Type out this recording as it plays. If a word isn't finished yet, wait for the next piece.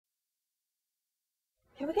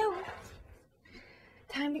Here we go.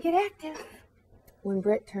 Time to get active. When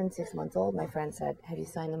Britt turned 6 months old, my friend said, have you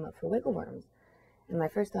signed them up for Wiggleworms? And my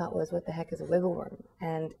first thought was, what the heck is a Wiggleworm?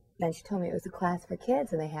 And then she told me it was a class for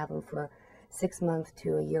kids, and they have them for 6 months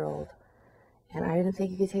to a year old. And I didn't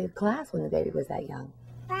think you could take a class when the baby was that young.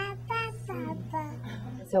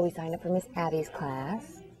 So we signed up for Miss Abby's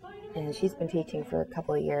class, and she's been teaching for a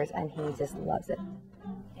couple of years, and he just loves it.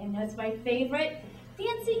 And that's my favorite,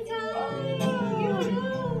 dancing time!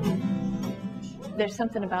 There's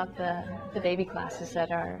something about the baby classes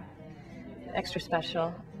that are extra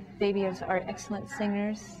special. Babies are excellent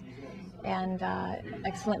singers and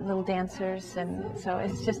excellent little dancers, and so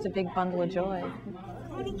it's just a big bundle of joy.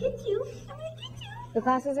 I'm gonna get you. I'm gonna get you. The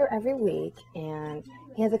classes are every week, and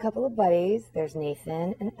he has a couple of buddies. There's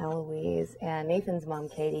Nathan and Eloise, and Nathan's mom,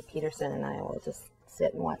 Katie Peterson, and I will just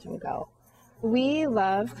sit and watch him go. We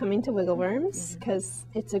love coming to Wiggleworms because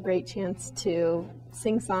it's a great chance to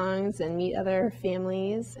sing songs and meet other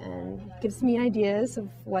families, and gives me ideas of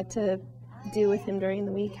what to do with him during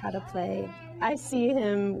the week, how to play. I see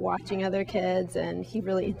him watching other kids, and he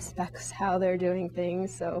really inspects how they're doing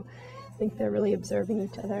things, so I think they're really observing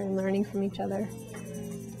each other and learning from each other.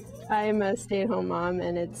 I'm a stay-at-home mom,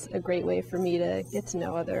 and it's a great way for me to get to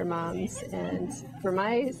know other moms, and for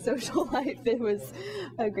my social life it was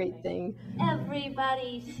a great thing.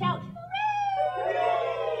 Everybody shout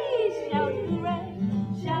hooray! Shout hooray!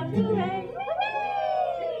 Shout hooray!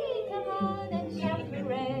 Hooray! Come on and shout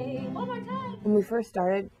hooray! One more time! When we first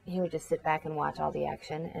started, he would just sit back and watch all the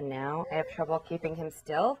action, and now I have trouble keeping him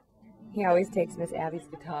still. He always takes Miss Abby's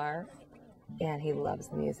guitar, and he loves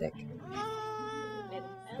the music.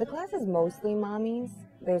 The class is mostly mommies.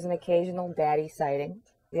 There's an occasional daddy sighting.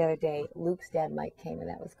 The other day, Luke's dad, Mike, came, and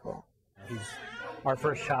that was cool. He's our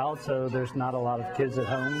first child, so there's not a lot of kids at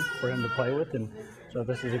home for him to play with, and so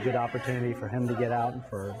this is a good opportunity for him to get out and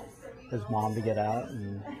for his mom to get out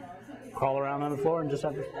and crawl around on the floor and just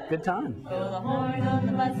have a good time. So the horn on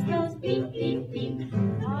the bus goes beep, beep, beep,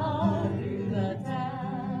 all through the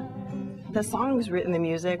town. The songs written, the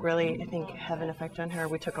music really, I think, have an effect on her.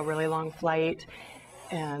 We took a really long flight,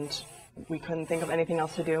 and we couldn't think of anything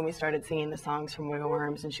else to do, and we started singing the songs from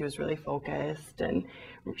Wiggleworms, and she was really focused, and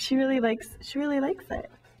she really likes it,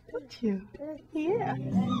 don't you? Yeah.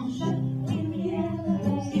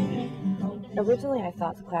 Originally, I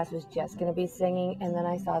thought the class was just going to be singing, and then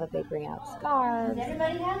I saw that they bring out scarves. Does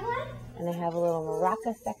everybody have one? And they have a little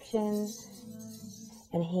maraca section,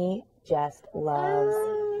 and he just loves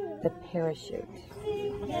the parachute.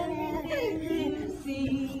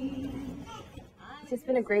 It's just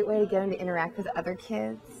been a great way to get him to interact with other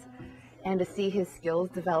kids and to see his skills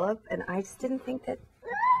develop, and I just didn't think that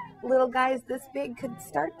little guys this big could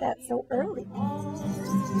start that so early.